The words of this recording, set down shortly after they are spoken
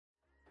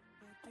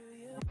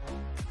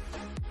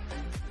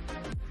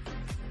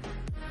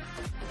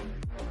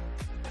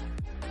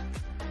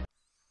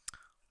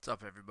What's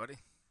up, everybody?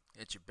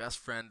 It's your best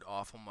friend,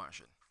 Awful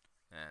Martian,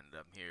 and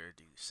I'm here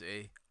to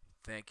say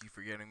thank you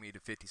for getting me to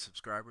 50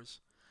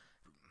 subscribers.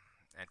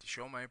 And to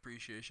show my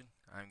appreciation,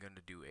 I'm going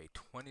to do a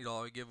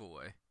 $20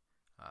 giveaway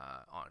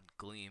on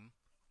Gleam,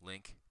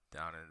 link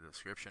down in the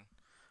description.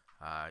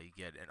 You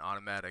get an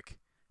automatic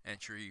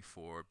entry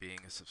for being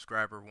a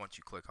subscriber once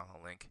you click on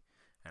the link,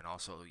 and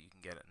also you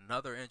can get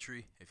another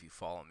entry if you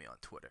follow me on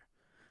Twitter.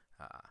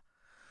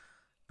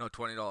 No,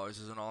 $20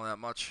 isn't all that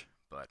much,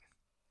 but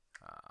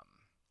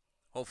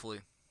hopefully,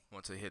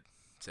 once I hit,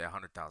 say,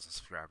 100,000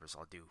 subscribers,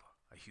 I'll do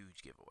a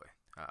huge giveaway.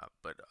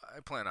 But I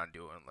plan on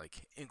doing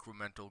like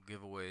incremental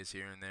giveaways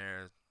here and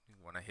there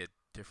when I hit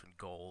different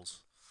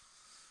goals.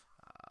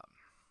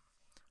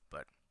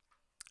 But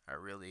I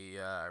really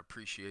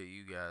appreciate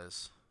you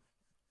guys.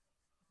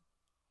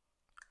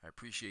 I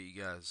appreciate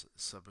you guys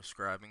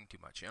subscribing to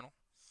my channel,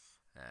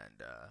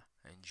 and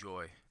I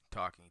enjoy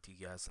talking to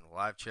you guys in the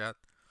live chat.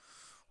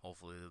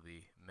 Hopefully, there'll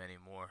be many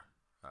more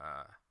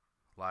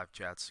live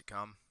chats to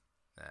come.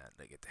 And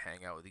I get to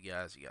hang out with you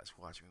guys. You guys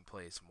watch me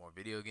play some more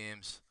video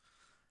games.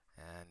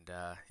 And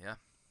yeah,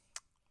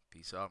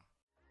 peace out.